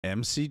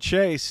MC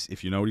Chase,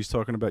 if you know what he's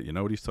talking about, you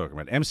know what he's talking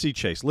about. MC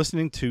Chase,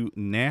 listening to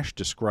Nash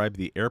describe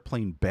the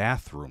airplane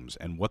bathrooms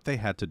and what they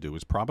had to do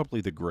is probably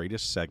the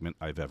greatest segment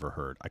I've ever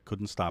heard. I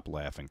couldn't stop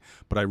laughing,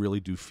 but I really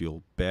do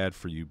feel bad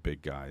for you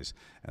big guys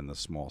and the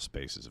small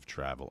spaces of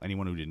travel.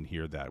 Anyone who didn't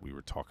hear that, we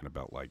were talking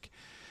about like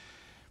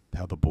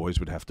how the boys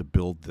would have to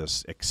build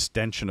this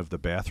extension of the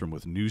bathroom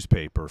with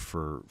newspaper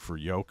for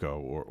Yoko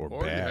or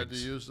bags. Or you had to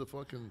use the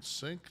fucking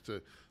sink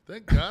to...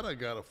 Thank God I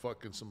got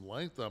some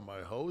length on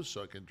my hose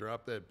so I can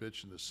drop that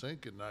bitch in the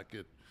sink and not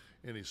get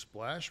any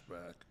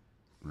splashback.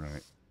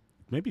 Right.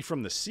 Maybe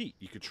from the seat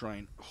you could try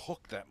and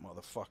hook that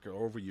motherfucker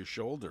over your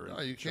shoulder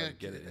and you can't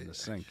get it in the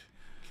sink.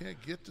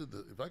 Can't get to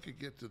the... If I could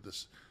get to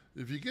this...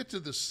 If you get to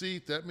the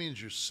seat, that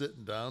means you're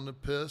sitting down to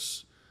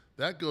piss.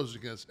 That goes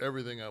against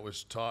everything I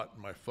was taught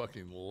in my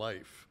fucking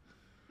life.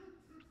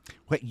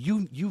 Wait,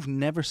 you've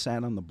never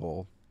sat on the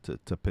bowl to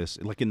piss?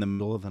 Like in the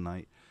middle of the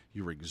night?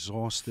 You're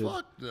exhausted?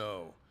 Fuck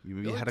no.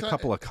 You had a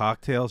couple of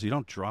cocktails. You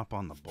don't drop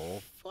on the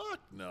bowl. Fuck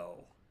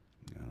no.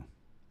 Yeah.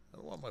 I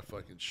don't want my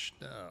fucking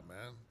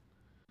man.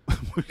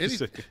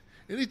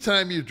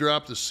 Anytime you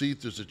drop the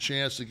seat, there's a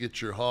chance to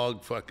get your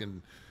hog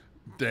fucking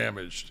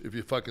damaged if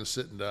you're fucking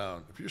sitting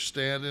down. If you're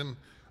standing,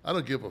 I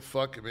don't give a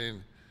fuck. I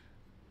mean,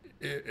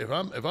 if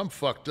I'm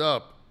fucked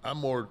up, I'm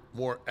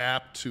more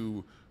apt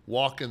to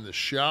walk in the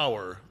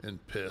shower and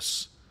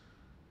piss,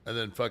 and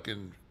then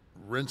fucking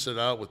rinse it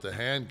out with the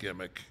hand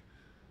gimmick.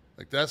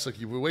 Like that's like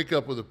you wake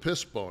up with a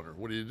piss boner.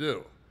 What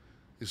do?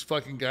 These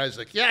fucking guys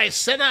like, yeah, I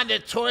sit on the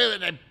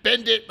toilet and I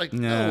bend it. Like,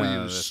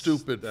 no, you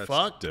stupid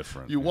fuck.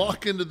 Different. You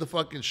walk into the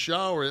fucking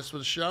shower. That's what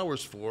the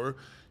shower's for.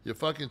 You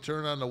fucking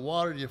turn on the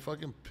water and you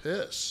fucking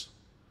piss.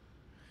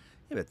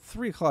 Yeah, but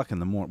 3 o'clock in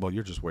the morning, well,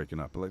 you're just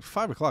waking up. But like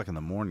 5 o'clock in the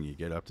morning, you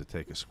get up to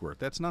take a squirt.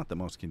 That's not the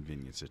most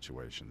convenient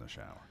situation, the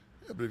shower.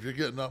 Yeah, but if you're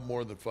getting up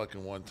more than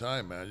fucking one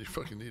time, man, you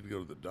fucking need to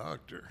go to the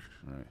doctor.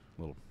 All right,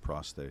 a little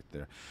prostate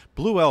there.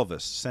 Blue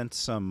Elvis sent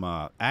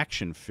some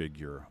action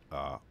figure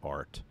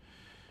art.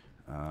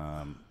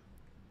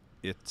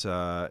 It's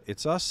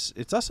us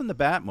in the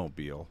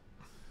Batmobile.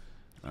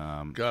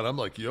 God, I'm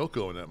like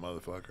Yoko in that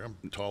motherfucker.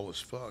 I'm tall as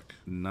fuck.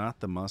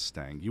 Not the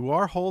Mustang. You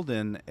are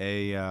holding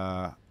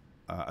a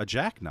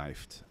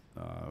jackknifed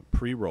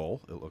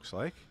pre-roll, it looks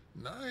like.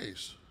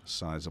 Nice.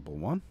 Sizable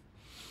one.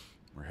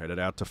 We're headed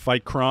out to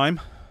fight crime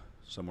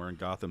somewhere in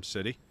Gotham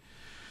City.